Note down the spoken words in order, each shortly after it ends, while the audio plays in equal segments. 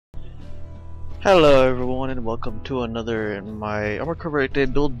Hello everyone and welcome to another in my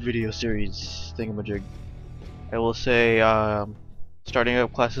corrected build video series thingamajig. I will say starting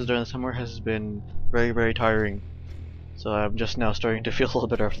up classes during the summer has been very tiring, so I'm just now starting to feel a little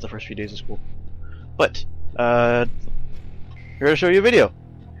better after the first few days of school. But here to show you a video.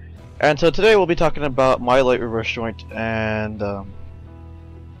 And so today we'll be talking about my light reverse joint, and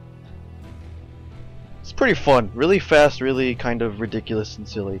it's pretty fun, really fast, really kind of ridiculous and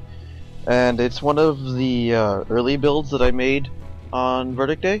silly. And it's one of the early builds that I made on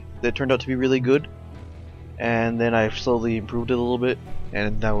verdict day that turned out to be really good, and then I've slowly improved it a little bit,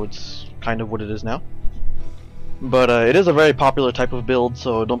 and now it's kind of what it is now. But it is a very popular type of build,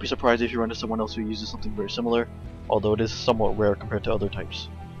 so don't be surprised if you run into someone else who uses something very similar, although it is somewhat rare compared to other types.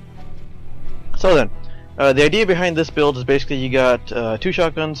 So then, the idea behind this build is basically you got 2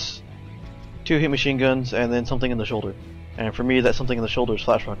 shotguns, 2 heat machine guns, and then something in the shoulder. And for me, that something in the shoulder is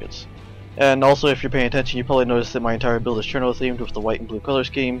flash rockets. And also, if you're paying attention, you probably noticed that my entire build is CIRNO themed with the white and blue color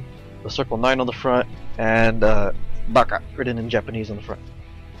scheme, the circle 9 on the front, and Baka written in Japanese on the front.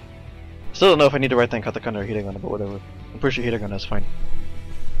 Still don't know if I need to write that in katakana or hiragana, but whatever. I'm pretty sure hiragana is fine.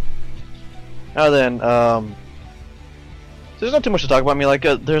 Now then, there's not too much to talk about. I mean, like,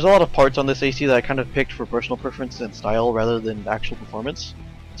 there's a lot of parts on this AC that I kind of picked for personal preference and style rather than actual performance.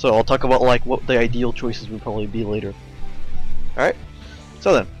 So I'll talk about like what the ideal choices would probably be later. Alright,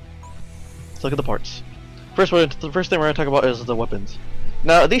 so then, let's look at the parts. The first thing we're going to talk about is the weapons.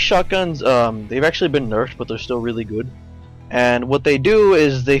 Now, these shotguns, they've actually been nerfed, but they're still really good. And what they do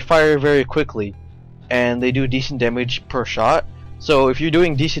is they fire very quickly, and they do decent damage per shot. So if you're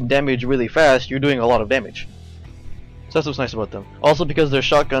doing decent damage really fast, you're doing a lot of damage. So that's what's nice about them. Also, because they're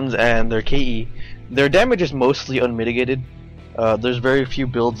shotguns and they're KE, their damage is mostly unmitigated. There's very few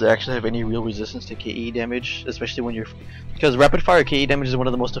builds that actually have any real resistance to KE damage, especially when because rapid fire KE damage is one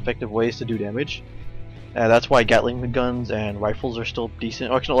of the most effective ways to do damage. That's why Gatling guns and rifles are still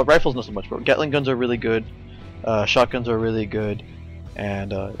decent. Actually, no, rifles not so much, but Gatling guns are really good. Shotguns are really good,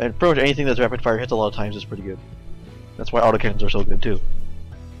 and pretty much anything that's rapid fire hits a lot of times is pretty good. That's why autocannons are so good too.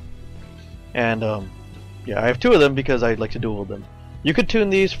 And yeah, I have 2 of them because I like to dual them. You could tune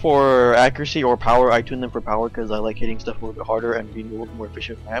these for accuracy or power. I tune them for power because I like hitting stuff a little bit harder and being a little more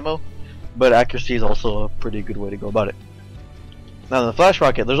efficient with my ammo. But accuracy is also a pretty good way to go about it. Now the flash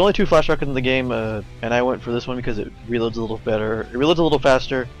rocket, there's only 2 flash rockets in the game, and I went for this one because it reloads a little better. It reloads a little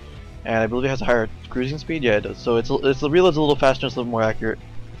faster, and I believe it has a higher cruising speed. Yeah, it does. So it reloads a little faster, it's a little more accurate.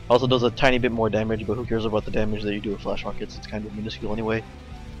 Also does a tiny bit more damage, but who cares about the damage that you do with flash rockets? It's kind of minuscule anyway.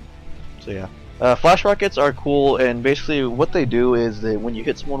 So yeah. Flash rockets are cool, and basically what they do is that when you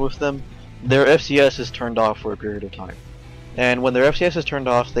hit someone with them, their FCS is turned off for a period of time. And when their FCS is turned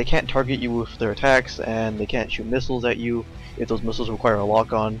off, they can't target you with their attacks, and they can't shoot missiles at you if those missiles require a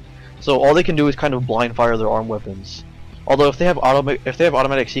lock-on. So all they can do is kind of blind fire their arm weapons. Although if they have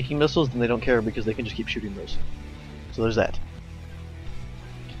automatic seeking missiles, then they don't care because they can just keep shooting those. So there's that.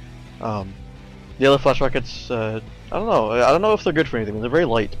 The other flash rockets, I don't know. I don't know if they're good for anything. I mean, they're very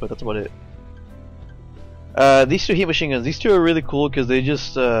light, but that's about it. These 2 heat machine guns, these 2 are really cool because they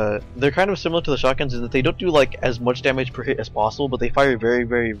just, they're kind of similar to the shotguns in that they don't do like as much damage per hit as possible, but they fire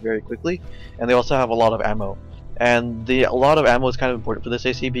very quickly, and they also have a lot of ammo. And a lot of ammo is kind of important for this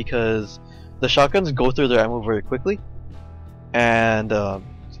AC because the shotguns go through their ammo very quickly, and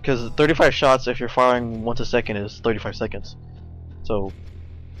because 35 shots, if you're firing once a second, is 35 seconds. So,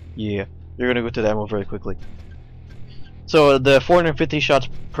 yeah, you're gonna go through the ammo very quickly. So the 450 shots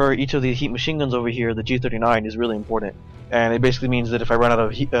per each of the heat machine guns over here, the G39, is really important, and it basically means that if I run out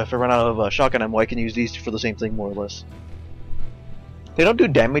of shotgun ammo, I can use these for the same thing more or less. They don't do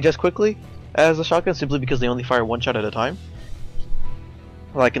damage as quickly as the shotgun simply because they only fire 1 shot at a time.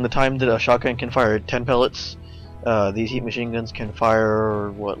 Like in the time that a shotgun can fire 10 pellets, these heat machine guns can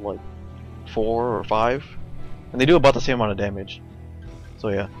fire what, like 4 or 5, and they do about the same amount of damage. So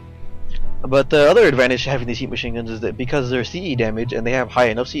yeah. But the other advantage to having these heat machine guns is that because they're CE damage and they have high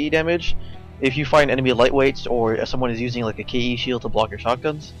enough CE damage, if you find enemy lightweights or someone is using like a KE shield to block your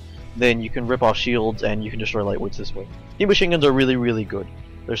shotguns, then you can rip off shields and you can destroy lightweights this way. Heat machine guns are really good.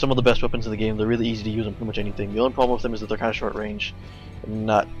 They're some of the best weapons in the game. They're really easy to use on pretty much anything. The only problem with them is that they're kind of short range and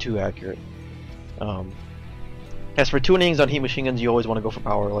not too accurate. As for tunings on heat machine guns, you always want to go for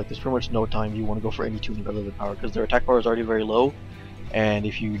power. Like, there's pretty much no time you want to go for any tuning other than power because their attack power is already very low. And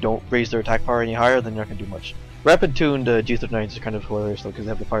if you don't raise their attack power any higher, then you're not going to do much. Rapid tuned G39s is kind of hilarious though, because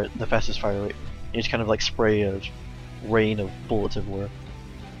they have the fastest fire rate. You just kind of like spray a rain of bullets everywhere.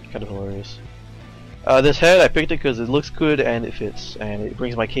 Kind of hilarious. This head, I picked it because it looks good and it fits, and it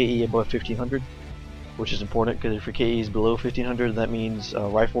brings my KE above 1500, which is important because if your KE is below 1500, that means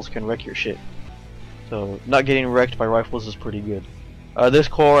rifles can wreck your shit. So not getting wrecked by rifles is pretty good. This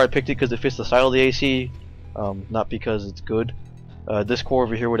core, I picked it because it fits the style of the AC, not because it's good. This core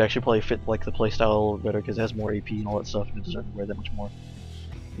over here would actually probably fit like the playstyle better because it has more AP and all that stuff, and it doesn't wear that much more.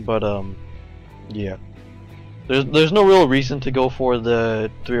 But yeah, there's no real reason to go for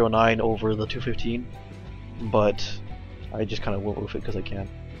the 309 over the 215, but I just kind of went with it because I can.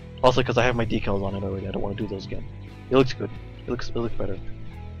 Also because I have my decals on it already. I don't want to do those again. It looks good. It looks better.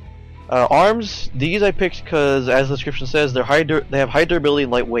 Arms, these I picked because, as the description says, they have high durability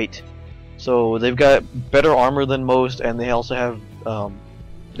and lightweight. So they've got better armor than most, and they also have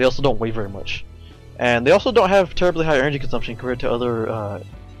they also don't weigh very much, and they also don't have terribly high energy consumption compared to other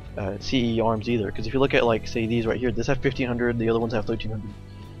CE arms either. Because if you look at, like, say these right here, this have 1500, the other ones have 1300.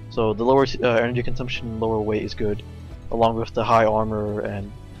 So the lower energy consumption, lower weight is good, along with the high armor, and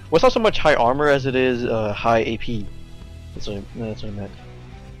well, it's not so much high armor as it is high AP. That's what I meant.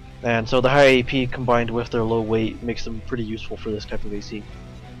 And so the high AP combined with their low weight makes them pretty useful for this type of AC.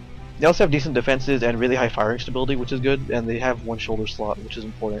 They also have decent defenses and really high firing stability, which is good, and they have one shoulder slot, which is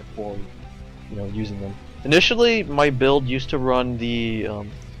important for, you know, using them. Initially, my build used to run the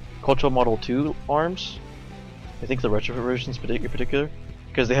Cultural Model 2 arms. I think the retrofit versions in particular,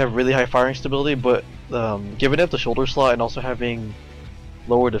 because they have really high firing stability, but giving it the shoulder slot and also having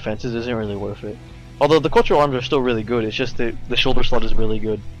lower defenses isn't really worth it. Although the cultural arms are still really good, it's just that the shoulder slot is really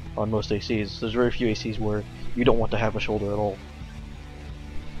good on most ACs. There's very few ACs where you don't want to have a shoulder at all.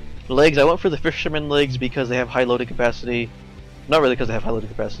 Legs, I went for the Fisherman legs because they have high loading capacity. Not really because they have high loading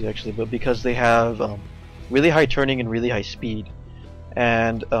capacity actually, but because they have really high turning and really high speed.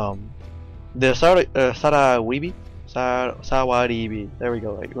 And the Sawaribi? There we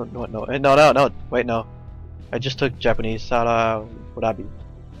go. Wait, no. I just took Japanese. Sawaribi.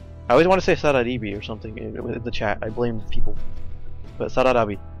 I always want to say Sararibi or something in the chat. I blame people. But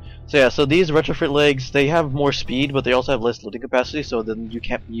Sararabi. So yeah, so these retrofit legs, they have more speed, but they also have less loading capacity, so then you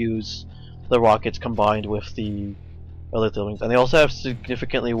can't use the rockets combined with the other things. And they also have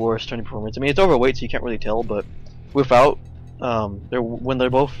significantly worse turning performance. I mean, it's overweight, so you can't really tell, but without, when they're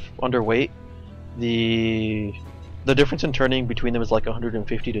both underweight, the difference in turning between them is like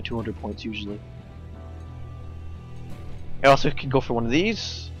 150 to 200 points usually. I also could go for one of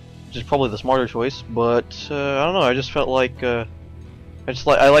these, which is probably the smarter choice, but I don't know, I just felt like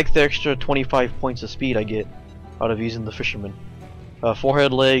I like the extra 25 points of speed I get out of using the Fisherman.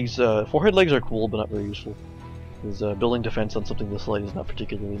 Forehead legs are cool, but not very useful. Because building defense on something this light is not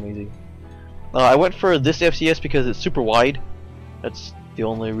particularly amazing. I went for this FCS because it's super wide. That's the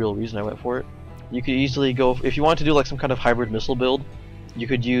only real reason I went for it. You could easily go, if you want to do like some kind of hybrid missile build, you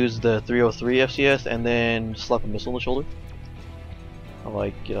could use the 303 FCS and then slap a missile in the shoulder.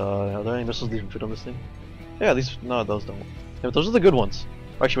 Like, are there any missiles that even fit on this thing? Yeah, no, those don't. Yeah, those are the good ones.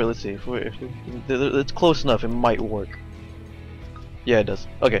 Actually, wait, let's see. If it's close enough, it might work. Yeah, it does.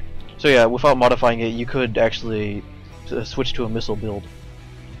 Okay. So yeah, without modifying it, you could actually switch to a missile build.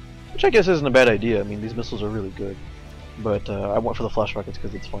 Which I guess isn't a bad idea. I mean, these missiles are really good. But I went for the flash rockets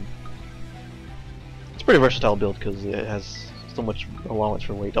because it's fun. It's a pretty versatile build because it has so much allowance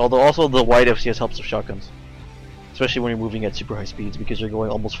for weight. Although also the wide FCS helps with shotguns. Especially when you're moving at super high speeds because you're going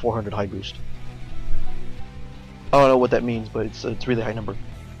almost 400 high boost. I don't know what that means, but it's a really high number.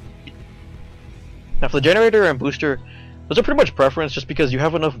 Now for the generator and booster, those are pretty much preference just because you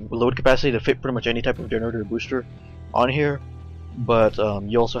have enough load capacity to fit pretty much any type of generator or booster on here. But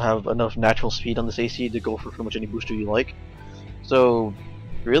you also have enough natural speed on this AC to go for pretty much any booster you like. So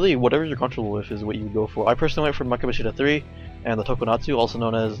really, whatever you're comfortable with is what you go for. I personally went for Makabashita 3 and the Tokonatsu, also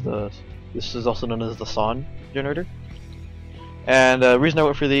known as this is also known as the San generator. And the reason I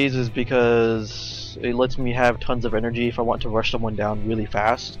went for these is because it lets me have tons of energy if I want to rush someone down really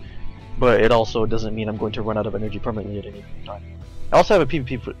fast, but it also doesn't mean I'm going to run out of energy permanently at any time. I also have a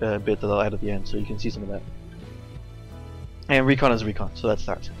PvP bit that I'll add at the end, so you can see some of that. And recon is recon, so that's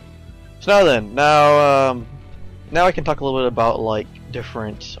that. So now then, now I can talk a little bit about like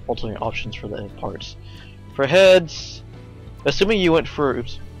different alternate options for the parts. For heads, assuming you went for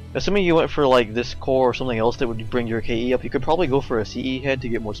like this core or something else that would bring your KE up, you could probably go for a CE head to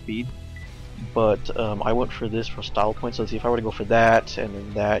get more speed. But I went for this for style points. So let's see, if I were to go for that and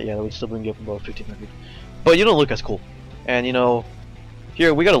then that, yeah, that would still bring you up above 1500. But you don't look as cool. And you know,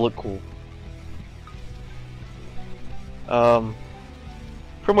 here we gotta look cool.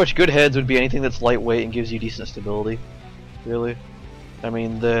 Pretty much good heads would be anything that's lightweight and gives you decent stability. Really, I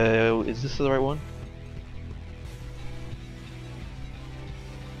mean, is this the right one?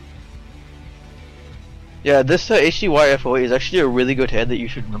 Yeah, this HDY FOA is actually a really good head that you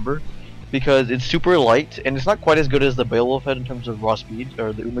should remember, because it's super light and it's not quite as good as the Beowulf head in terms of raw speed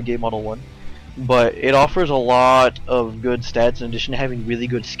or the Umage Model 1, but it offers a lot of good stats in addition to having really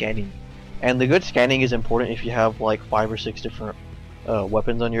good scanning. And the good scanning is important if you have like 5 or 6 different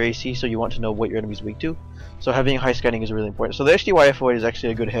weapons on your AC, so you want to know what your enemy's weak to. So having high scanning is really important. So the HDYF is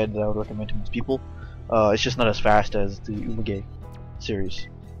actually a good head that I would recommend to most people. It's just not as fast as the Umage series.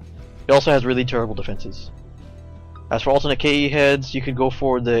 It also has really terrible defenses. As for alternate KE heads, you could go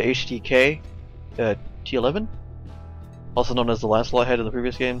for the HTK T11, also known as the Lancelot head in the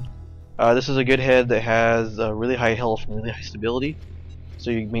previous game. This is a good head that has really high health and really high stability,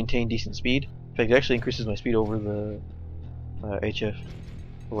 so you maintain decent speed. In fact, it actually increases my speed over the HF,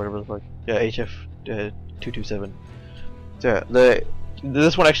 or whatever the fuck. Yeah, HF 227. So yeah,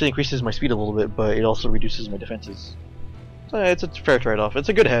 this one actually increases my speed a little bit, but it also reduces my defenses. So yeah, it's a fair trade-off. It's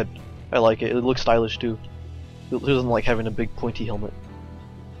a good head. I like it. It looks stylish too. It doesn't like having a big pointy helmet.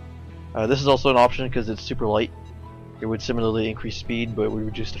 This is also an option because it's super light. It would similarly increase speed, but it would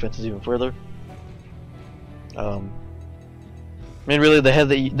reduce defenses even further. I mean, really, the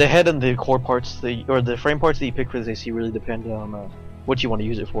head and the core parts, or the frame parts that you pick for this AC really depend on what you want to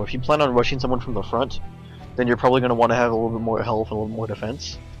use it for. If you plan on rushing someone from the front, then you're probably going to want to have a little bit more health and a little more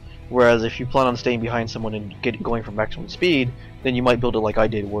defense. Whereas if you plan on staying behind someone and going for maximum speed, then you might build it like I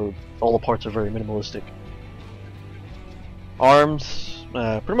did, where all the parts are very minimalistic. Arms,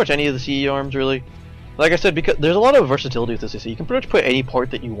 pretty much any of the CE arms really. Like I said, because there's a lot of versatility with this AC. You can pretty much put any part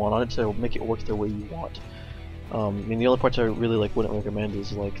that you want on it to make it work the way you want. I mean, the only parts I really wouldn't recommend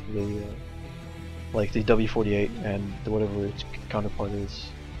is like the W48 and whatever its counterpart is,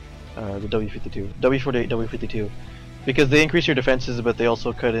 the W52, W48, W52, because they increase your defenses, but they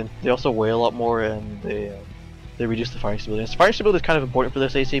also weigh a lot more, and they reduce the firing stability. And firing stability is kind of important for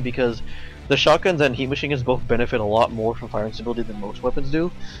this AC because the shotguns and heat machine guns both benefit a lot more from firing stability than most weapons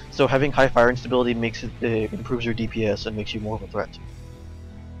do. So having high firing stability improves your DPS and makes you more of a threat.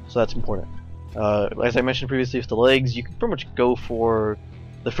 So that's important. As I mentioned previously with the legs, you can pretty much go for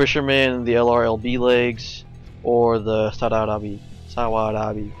the Fisherman, the LRLB legs, or the Sawadabi.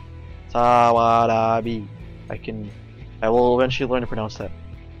 I will eventually learn to pronounce that.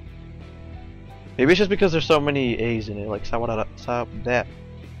 Maybe it's just because there's so many A's in it, like that.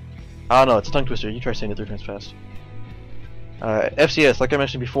 I don't know, it's a tongue twister. You try saying it 3 times fast. FCS, like I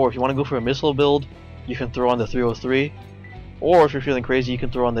mentioned before, if you want to go for a missile build, you can throw on the 303. Or if you're feeling crazy, you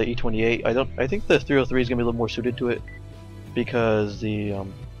can throw on the E28. I think the 303 is gonna be a little more suited to it because the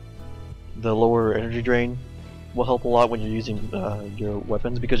lower energy drain will help a lot when you're using your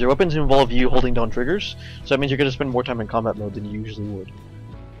weapons, because your weapons involve you holding down triggers, so that means you're gonna spend more time in combat mode than you usually would.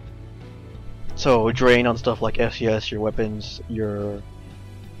 So drain on stuff like FCS, your weapons, your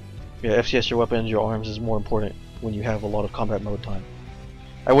arms is more important when you have a lot of combat mode time.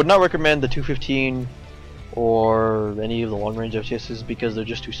 I would not recommend the 215 or any of the long-range FCSs because they're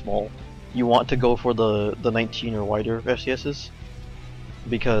just too small. You want to go for the 19 or wider FCSs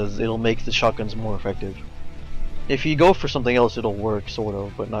because it'll make the shotguns more effective. If you go for something else, it'll work, sort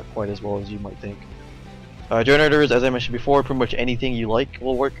of, but not quite as well as you might think. Generators, as I mentioned before, pretty much anything you like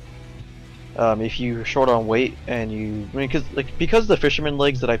will work. If you're short on weight and because the fisherman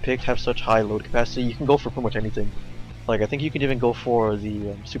legs that I picked have such high load capacity, you can go for pretty much anything. Like I think you can even go for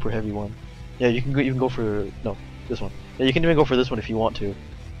the super heavy one. Yeah, you can go for this one. Yeah, you can even go for this one if you want to.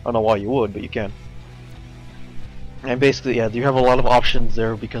 I don't know why you would, but you can. And basically, yeah, you have a lot of options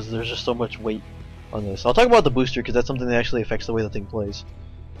there because there's just so much weight on this. I'll talk about the booster because that's something that actually affects the way the thing plays.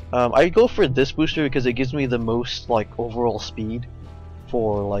 I go for this booster because it gives me the most overall speed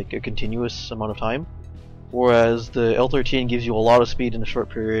for like a continuous amount of time, whereas the L13 gives you a lot of speed in a short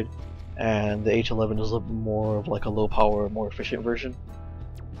period, and the H11 is a little bit more of like a low power, more efficient version.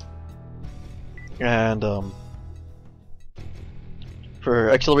 And for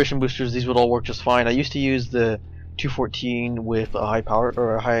acceleration boosters, these would all work just fine. I used to use the 214 with a high power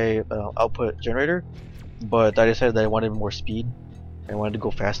or a high output generator, but I decided that I wanted more speed and I wanted to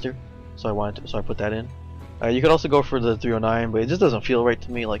go faster, so I put that in. You could also go for the 309, but it just doesn't feel right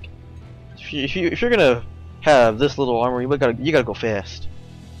to me. Like if you're gonna have this little armor, you gotta go fast,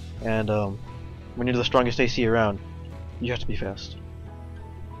 and when you're the strongest AC around, you have to be fast.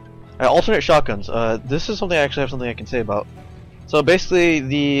 Alternate shotguns. This is something I actually have something I can say about. So basically,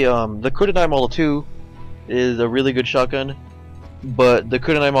 the Kurenai Model 2 is a really good shotgun, but the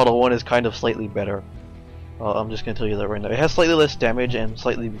Kurenai Model 1 is kind of slightly better. I'm just gonna tell you that right now. It has slightly less damage and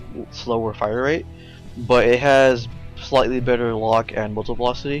slightly slower fire rate, but it has slightly better lock and muzzle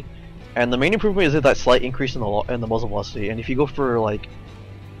velocity. And the main improvement is that slight increase in the muzzle velocity. And if you go for like,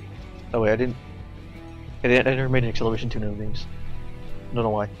 oh wait, I never made an acceleration tune of things. Don't know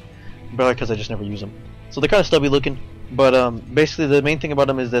why. Probably because I just never use them. So they're kind of stubby looking. But basically the main thing about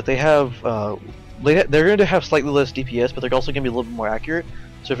them is that they have they're going to have slightly less DPS, but they're also going to be a little bit more accurate.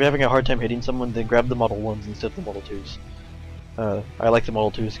 So if you're having a hard time hitting someone, then grab the Model 1s instead of the Model 2s. I like the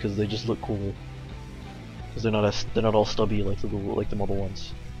Model 2s because they just look cool. Because they're not all stubby like the Model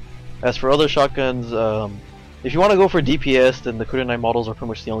 1s. As for other shotguns, if you want to go for DPS, then the Kunai models are pretty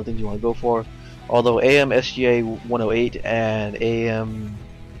much the only things you want to go for. Although AM SGA 108 and AM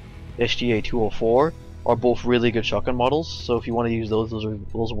SGA 204 are both really good shotgun models, so if you want to use those, those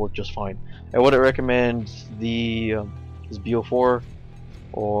will work just fine. I wouldn't recommend the BO4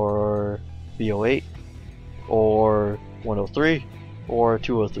 or BO8 or 103 or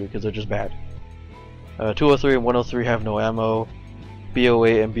 203 because they're just bad. 203 and 103 have no ammo.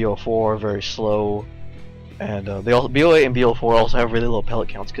 BO8 and BO4 are very slow, and BO8 and BO4 also have really low pellet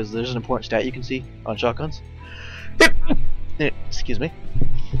counts because there's an important stat you can see on shotguns. Excuse me.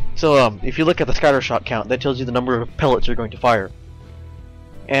 So if you look at the scatter shot count, that tells you the number of pellets you're going to fire.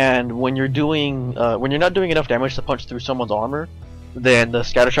 And when you're not doing enough damage to punch through someone's armor, then the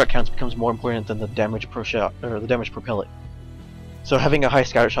scatter shot counts becomes more important than the damage per shot or the damage per pellet. So having a high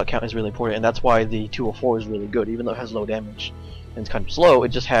scatter shot count is really important, and that's why the 204 is really good, even though it has low damage and it's kind of slow. It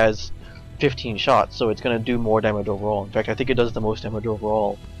just has 15 shots, so it's going to do more damage overall. In fact, I think it does the most damage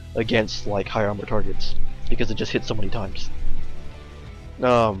overall against like high armor targets because it just hits so many times.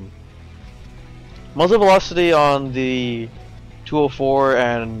 Muzzle velocity on the 204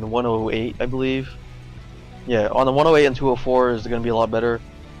 and 108, I believe. Yeah, on the 108 and 204 is going to be a lot better.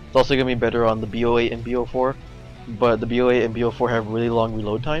 It's also going to be better on the BO8 and BO4, but the BO8 and BO4 have really long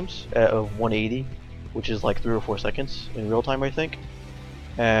reload times of 180, which is like 3 or 4 seconds in real time, I think.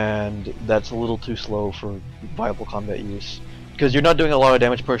 And that's a little too slow for viable combat use, because you're not doing a lot of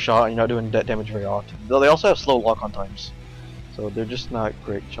damage per shot and you're not doing that damage very often. Though they also have slow lock-on times, so they're just not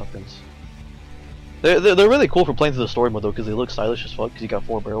great shotguns. They're really cool for playing through the story mode though, because they look stylish as fuck. Because you got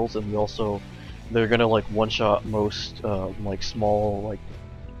 4 barrels, and they're gonna like one-shot most like small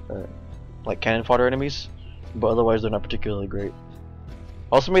like cannon fodder enemies, but otherwise they're not particularly great.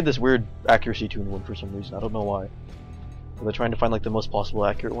 I also made this weird accuracy tune one for some reason. I don't know why. They're trying to find like the most possible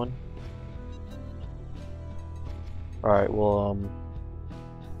accurate one. Alright, well,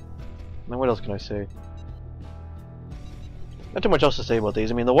 now what else can I say? Not too much else to say about these.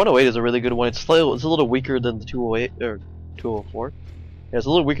 I mean, the 108 is a really good one. It's a little weaker than the 208 or 204. Yeah, it's a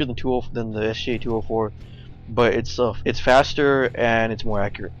little weaker than the SGA 204, but it's faster and it's more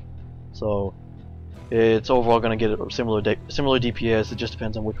accurate. So it's overall gonna get a similar DPS. It just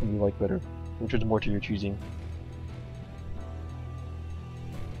depends on which one you like better, which is more to your choosing.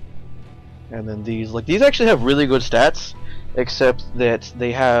 And then these actually have really good stats, except that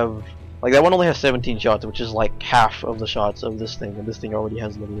they have like that one only has 17 shots, which is like half of the shots of this thing, and this thing already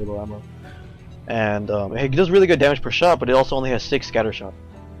has really low ammo. And it does really good damage per shot, but it also only has 6 scatter shot.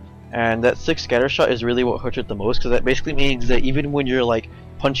 And that 6 scatter shot is really what hurts it the most, because that basically means that even when you're like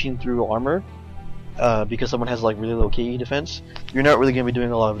punching through armor, because someone has like really low KE defense, you're not really going to be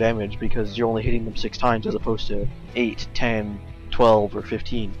doing a lot of damage because you're only hitting them 6 times as opposed to 8, 10, 12, or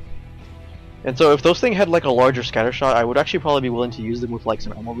 15. And so if those things had like a larger scatter shot, I would actually probably be willing to use them with like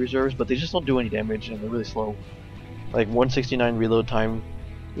some ammo reserves, but they just don't do any damage and they're really slow. Like 169 reload time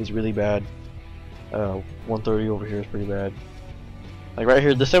is really bad. 130 over here is pretty bad. Like right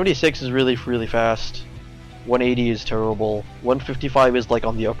here, the 76 is really fast. 180 is terrible. 155 is like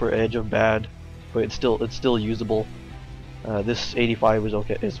on the upper edge of bad, but it's still usable. This 85 is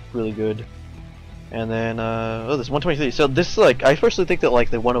okay. It's really good. And then this 123. So this is like, I personally think that like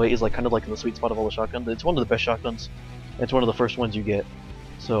the 108 is like kind of like the sweet spot of all the shotguns. It's one of the best shotguns. It's one of the first ones you get.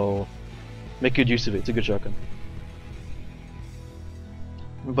 So make good use of it. It's a good shotgun.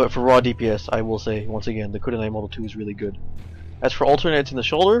 But for raw DPS, I will say once again, the Kunai Model 2 is really good. As for alternates in the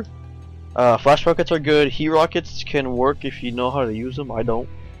shoulder, flash rockets are good. Heat rockets can work if you know how to use them. I don't,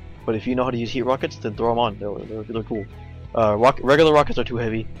 but if you know how to use heat rockets, then throw them on. They're cool. Regular rockets are too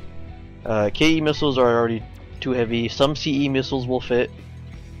heavy. KE missiles are already too heavy. Some CE missiles will fit,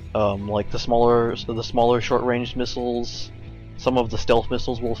 like the smaller short-range missiles. Some of the stealth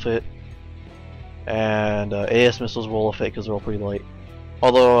missiles will fit, and AS missiles will all fit because they're all pretty light.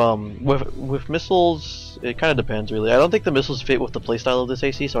 Although with missiles, it kind of depends really. I don't think the missiles fit with the playstyle of this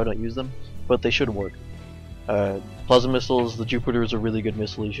AC, so I don't use them, but they should work. Plasma missiles, the Jupiter is a really good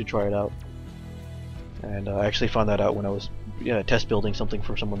missile. You should try it out. And I actually found that out when I was test building something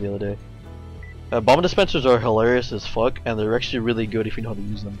for someone the other day. Bomb dispensers are hilarious as fuck, and they're actually really good if you know how to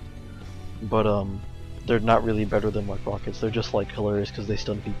use them. But they're not really better than like rockets. They're just like hilarious because they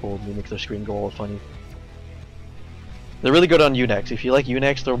stun people and they make their screen go all funny. They're really good on UNEX. If you like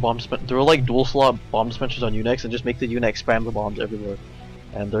UNEX, throw like dual slot bomb dispensers on UNEX and just make the UNEX spam the bombs everywhere,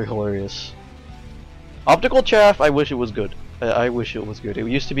 and they're hilarious. Optical chaff, I wish it was good. I wish it was good. It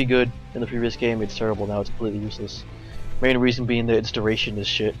used to be good in the previous game. It's terrible now. It's completely useless. Main reason being that its duration is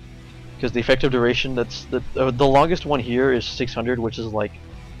shit. Because the effective duration, that's the longest one here is 600, which is like,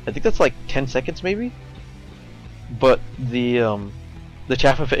 I think that's like 10 seconds maybe. But the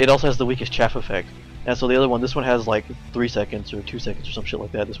chaff effect, it also has the weakest chaff effect. And so the other one, this one has like 3 seconds or 2 seconds or some shit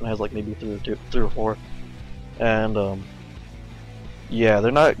like that. This one has like maybe 3 or 4. And yeah,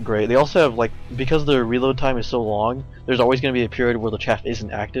 they're not great. They also have like, because their reload time is so long, there's always going to be a period where the chaff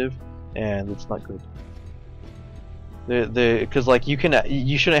isn't active, and it's not good. Because like you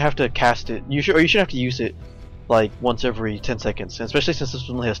shouldn't have to cast it. You shouldn't have to use it like once every 10 seconds, and especially since this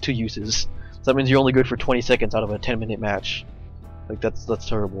one only has 2 uses. So that means you're only good for 20 seconds out of a 10-minute match. Like that's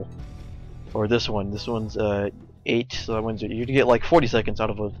terrible. Or this one's 8, so that means you get like 40 seconds out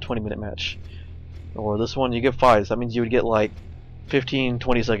of a 20-minute match. Or this one you get 5, so that means you would get like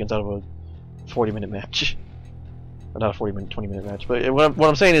 15-20 seconds out of a 40-minute match. Not a 20-minute match, but what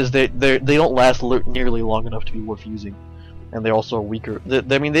I'm saying is they don't last nearly long enough to be worth using, and they're also weaker.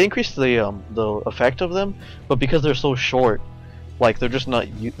 I mean, they increase the effect of them, but because they're so short, like they're just not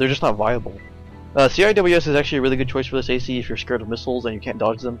viable. CIWS is actually a really good choice for this AC if you're scared of missiles and you can't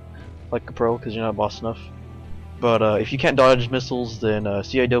dodge them, like a pro, because you're not boss enough. But if you can't dodge missiles, then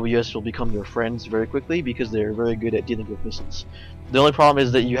CIWS will become your friends very quickly because they're very good at dealing with missiles. The only problem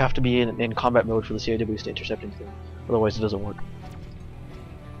is that you have to be in combat mode for the CIWS to intercept anything. Otherwise it doesn't work.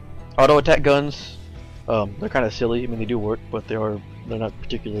 Auto attack guns, they're kind of silly. I mean, they do work, but they're not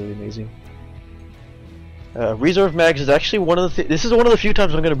particularly amazing. Reserve mags is actually this is one of the few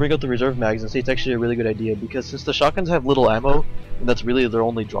times I'm going to bring up the reserve mags and say it's actually a really good idea, because since the shotguns have little ammo, and that's really their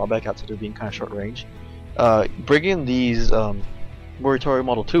only drawback outside of being kind of short range, bringing these Morituri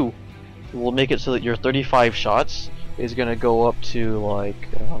Model 2 will make it so that your 35 shots is going to go up to like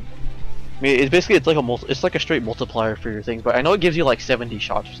I mean, it's like a straight multiplier for your things, but I know it gives you like 70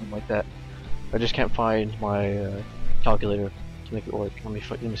 shots or something like that. I just can't find my calculator to make it work. Let me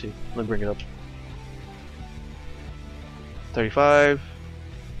see. Let me bring it up. 35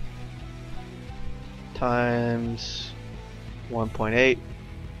 times 1.8.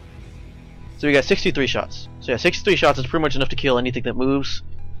 So we got 63 shots. So yeah, 63 shots is pretty much enough to kill anything that moves.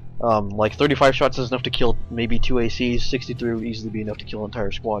 Like 35 shots is enough to kill maybe 2 ACs. 63 would easily be enough to kill an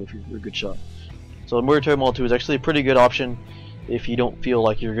entire squad if you're a good shot. So the Morituri Model 2 is actually a pretty good option if you don't feel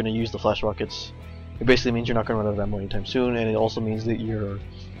like you're going to use the flash rockets. It basically means you're not going to run out of ammo anytime soon, and it also means that your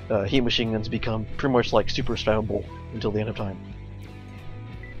heat machine guns become pretty much like super spammable until the end of time.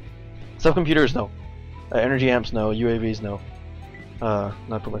 Subcomputers, no. Energy amps, no. UAVs, no. Now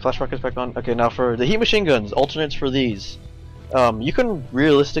I put my flash rockets back on. Okay, now for the heat machine guns, alternates for these. You can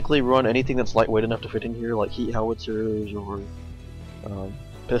realistically run anything that's lightweight enough to fit in here, like heat howitzers or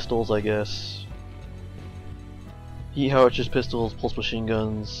pistols, I guess. Heat howitzers, pistols, pulse machine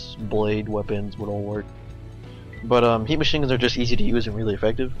guns, blade weapons would all work. But heat machine guns are just easy to use and really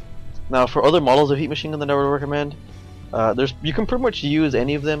effective. Now for other models of heat machine gun that I would recommend, you can pretty much use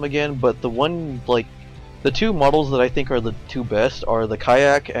any of them again, but the 2 models that I think are the 2 best are the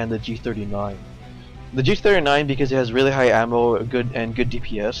Kayak and the G39. The G39 because it has really high ammo, good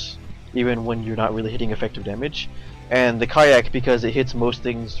DPS, even when you're not really hitting effective damage, and the Kayak because it hits most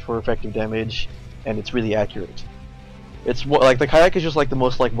things for effective damage and it's really accurate. It's like the Kayak is just like the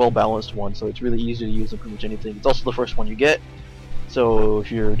most well balanced one, so it's really easy to use in pretty much anything. It's also the first one you get, so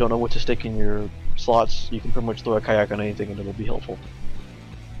if you don't know what to stick in your slots, you can pretty much throw a Kayak on anything and it'll be helpful.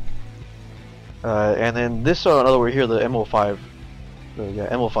 And then this another word here, the MO5. Yeah,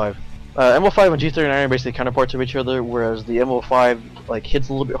 MO5. MO5 and G39 are basically counterparts of each other, whereas the MO5 like hits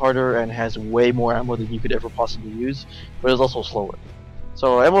a little bit harder and has way more ammo than you could ever possibly use, but it's also slower.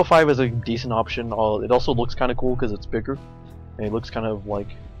 So MO5 is a decent option. It also looks kind of cool because it's bigger, and it looks kind of like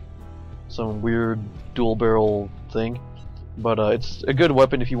some weird dual barrel thing. But it's a good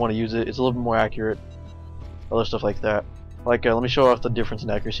weapon if you want to use it. It's a little bit more accurate. Other stuff like that. Like let me show off the difference in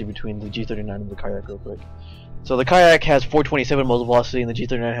accuracy between the G39 and the Kayak real quick. So the Kayak has 427 muzzle velocity and the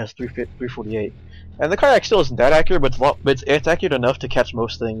G39 has 348. And the Kayak still isn't that accurate, but it's accurate enough to catch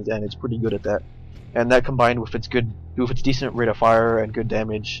most things, and it's pretty good at that. And that combined with its decent rate of fire and good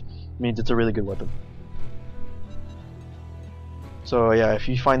damage means it's a really good weapon. So yeah, if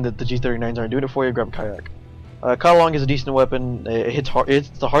you find that the G39s aren't doing it for you, grab a Kayak. Kalong is a decent weapon. It's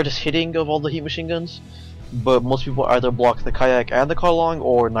the hardest hitting of all the heat machine guns, but most people either block the Kayak and the Kalong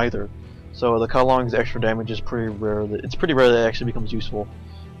or neither. So the Kalong's extra damage is pretty rare. It's pretty rare that it actually becomes useful.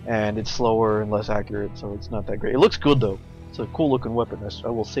 and it's slower and less accurate, so it's not that great. It looks good though. It's a cool looking weapon, I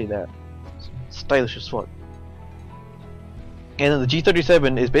will say that. It's stylish as fuck. And then the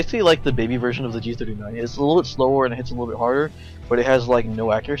G37 is basically like the baby version of the G39. It's a little bit slower and it hits a little bit harder, but it has like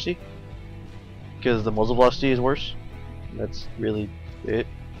no accuracy because the muzzle velocity is worse. That's really it.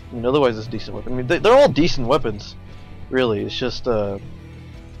 I mean, otherwise it's a decent weapon. I mean, they're all decent weapons, really. It's just the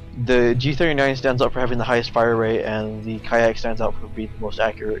G39 stands out for having the highest fire rate, and the Kayak stands out for being the most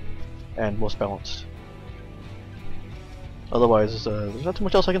accurate and most balanced. Otherwise, there's not too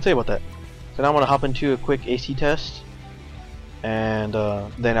much else I can say about that. So now I'm gonna hop into a quick AC test. And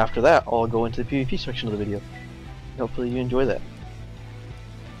then after that, I'll go into the PvP section of the video. Hopefully you enjoy that.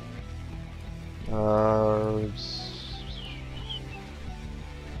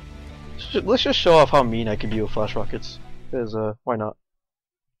 Let's just show off how mean I can be with flash rockets. Because, why not?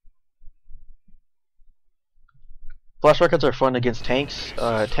 Flash rockets are fun against tanks.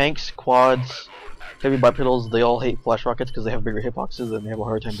 Tanks, quads, heavy bipedals, they all hate flash rockets because they have bigger hitboxes and they have a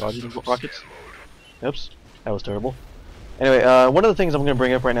hard time dodging rockets. Oops, that was terrible. Anyway, one of the things I'm going to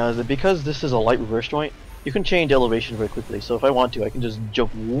bring up right now is that because this is a light reverse joint, you can change elevation very quickly. So if I want to, I can just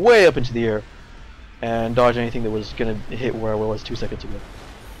jump way up into the air and dodge anything that was going to hit where I was 2 seconds ago.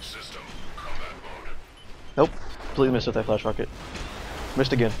 Nope, completely missed with that flash rocket.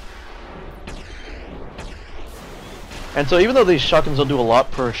 Missed again. And so even though these shotguns don't do a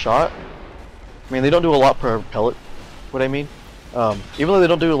lot per shot, I mean they don't do a lot per pellet, what I mean. Even though they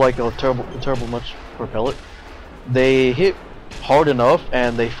don't do like a terrible much per pellet, they hit hard enough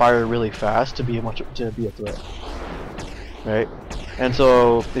and they fire really fast to be a threat, right? And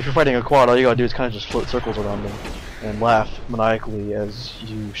so if you're fighting a quad, all you gotta do is kind of just float circles around them and laugh maniacally as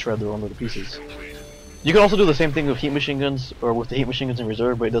you shred their armor to pieces. You can also do the same thing with heat machine guns, or with the heat machine guns in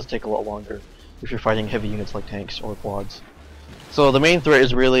reserve, but it does take a lot longer if you're fighting heavy units like tanks or quads. So the main threat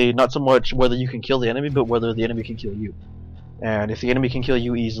is really not so much whether you can kill the enemy, but whether the enemy can kill you. And if the enemy can kill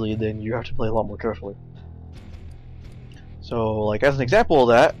you easily, then you have to play a lot more carefully. So, like, as an example of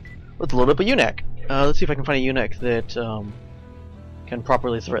that, let's load up a UNAC. Let's see if I can find a UNAC that can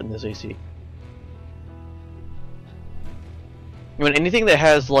properly threaten this AC. I mean, anything that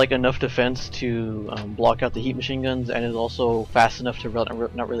has like enough defense to block out the heat machine guns and is also fast enough to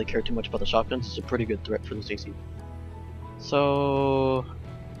not really care too much about the shotguns is a pretty good threat for this AC. So,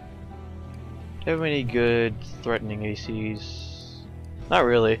 do you have any good threatening ACs? Not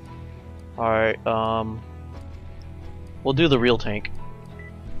really. Alright, we'll do the real tank.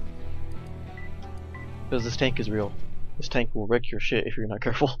 Because this tank is real. This tank will wreck your shit if you're not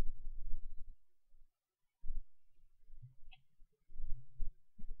careful.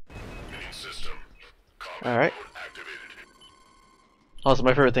 Alright. Also,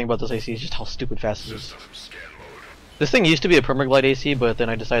 my favorite thing about this AC is just how stupid fast it is. This thing used to be a permaglide AC, but then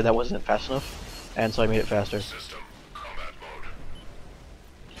I decided that wasn't fast enough, and so I made it faster.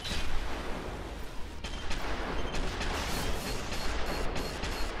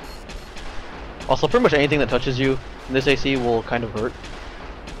 Also, pretty much anything that touches you in this AC will kind of hurt,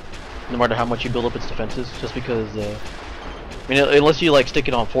 no matter how much you build up its defenses, just because, I mean, unless you like stick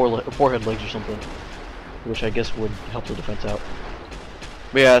it on forehead legs or something, which I guess would help the defense out.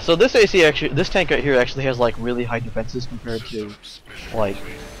 But yeah, so this AC actually, this tank right here actually has like really high defenses compared to like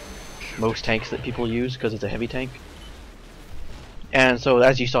most tanks that people use because it's a heavy tank. And so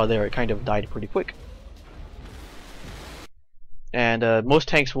as you saw there, it kind of died pretty quick. And most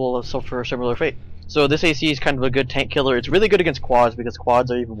tanks will suffer a similar fate. So this AC is kind of a good tank killer. It's really good against quads because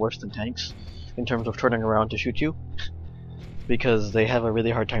quads are even worse than tanks in terms of turning around to shoot you, because they have a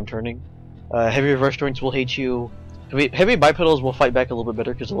really hard time turning. Heavy reverse joints will hate you. Heavy bipedals will fight back a little bit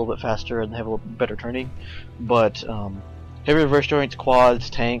better because they're a little bit faster and they have a little bit better turning. But heavy reverse joints, quads,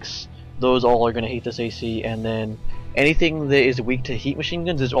 tanks, those all are going to hate this AC. And then anything that is weak to heat machine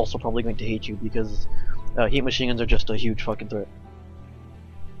guns is also probably going to hate you because heat machine guns are just a huge fucking threat.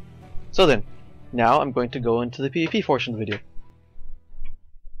 So then, now I'm going to go into the PvP portion of the video.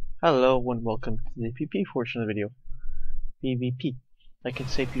 Hello and welcome to the PvP portion of the video. PvP. I can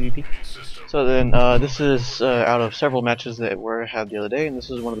say PvP. So then, this is out of several matches that were had the other day, and this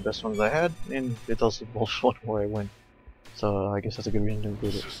is one of the best ones I had, and it's also the most one where I win. So I guess that's a good reason to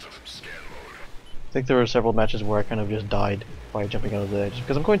include it. I think there were several matches where I kind of just died by jumping out of the edge,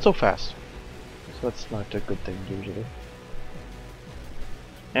 because I'm going so fast. So that's not a good thing usually.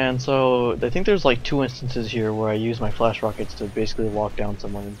 And so, I think there's like 2 instances here where I use my flash rockets to basically lock down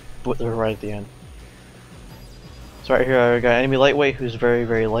someone and put them right at the end. So right here I got enemy lightweight who's very,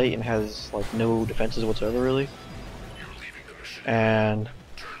 very light and has like no defenses whatsoever really. And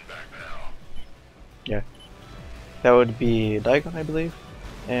yeah, that would be Daigon, I believe.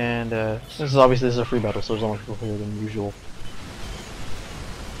 And this is a free battle, so there's a lot more people here than usual.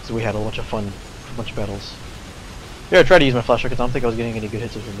 So we had a bunch of fun, a bunch of battles. Yeah, I tried to use my flash rockets. I don't think I was getting any good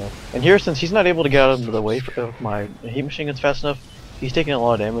hits with him though. And here, since he's not able to get out of the way of my heat machine guns fast enough, he's taking a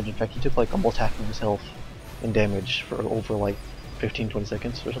lot of damage. In fact, he took like almost half of his health in damage for over like 15-20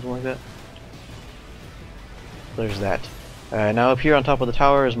 seconds or something like that. There's that. Now up here on top of the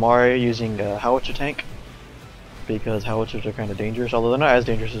tower is Mario using a howitzer tank, because howitzers are kind of dangerous, although they're not as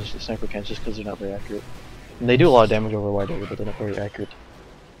dangerous as the sniper cans just because they're not very accurate. And they do a lot of damage over a wide area, but they're not very accurate.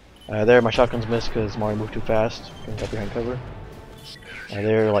 There, my shotguns missed because Mario moved too fast and got behind cover.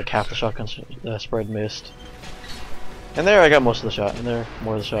 There, like half the shotgun spread missed. And there, I got most of the shot, and there,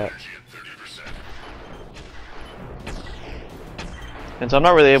 more of the shot. And so I'm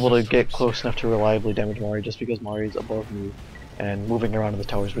not really able to get close enough to reliably damage Mario just because Mario's above me, and moving around in the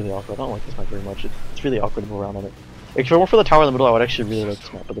tower is really awkward. I don't like this map very much. It's really awkward to move around on it. If it weren't for the tower in the middle, I would actually really like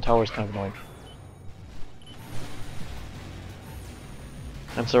this map, but the tower is kind of annoying.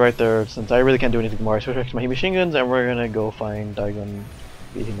 And so right there, since I really can't do anything more, I switch back to my heat machine guns, and we're gonna go find Daigon,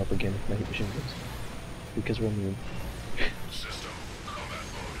 beat him up again with my heat machine guns. Because we're mean.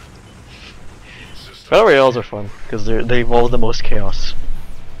 Battle Royales are fun, because they involve the most chaos.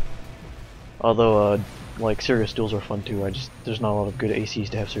 Although, like, serious duels are fun too, there's not a lot of good ACs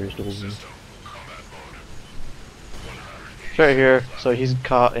to have serious duels in. Right here, so he's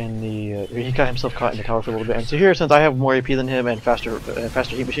caught in the, he got himself caught in the tower for a little bit, and so here, since I have more AP than him and faster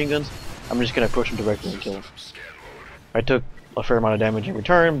heat machine guns, I'm just gonna approach him directly and kill him. I took a fair amount of damage in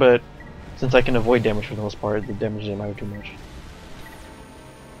return, but since I can avoid damage for the most part, the damage didn't matter too much.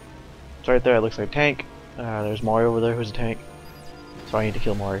 So right there, it looks like a tank. There's Mario over there who's a tank, so I need to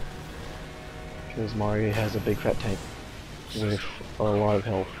kill Mario. Because Mario has a big fat tank with a lot of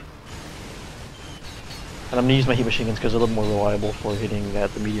health. And I'm going to use my heat machine guns because they're a little more reliable for hitting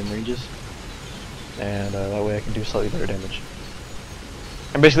at the medium ranges. And that way I can do slightly better damage.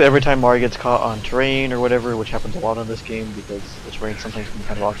 And basically every time Mario gets caught on terrain or whatever, which happens a lot in this game because the terrain sometimes can be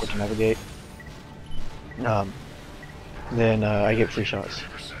kind of awkward to navigate, then I get free shots.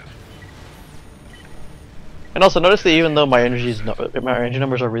 And also notice that even though my energy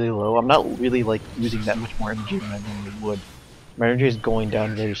numbers are really low, I'm not really like using that much more energy than I normally would. My energy is going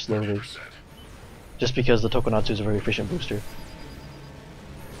down very slowly. Just because the Tokonatsu is a very efficient booster.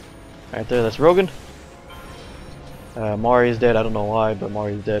 Right there, that's Rogan. Mari's dead, I don't know why, but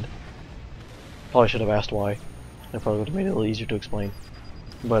Mari's dead. Probably should have asked why. That probably would have made it a little easier to explain.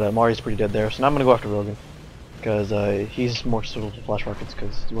 But Mari's pretty dead there, so now I'm gonna go after Rogan. Because he's more suitable to flash rockets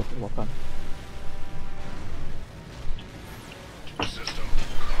because he's working well on.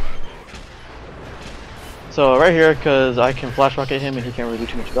 So right here, because I can flash rocket him and he can't really do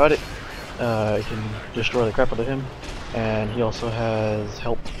too much about it. I can destroy the crap out of him, and he also has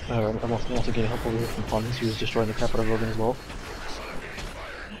help. I'm also getting help over here from Pons, who is destroying the crap out of Rogan as well.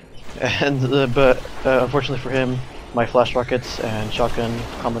 And but unfortunately for him, my flash rockets and shotgun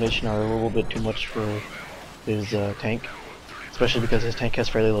combination are a little bit too much for his tank, especially because his tank has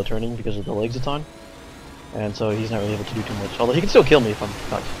fairly low turning because of the legs it's on, and so he's not really able to do too much. Although he can still kill me if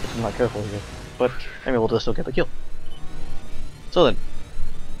I'm not careful here, but I'm able to still get the kill. So then.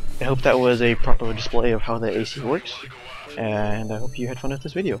 I hope that was a proper display of how the AC works, and I hope you had fun with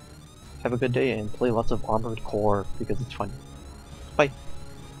this video. Have a good day and play lots of Armored Core because it's fun. Bye!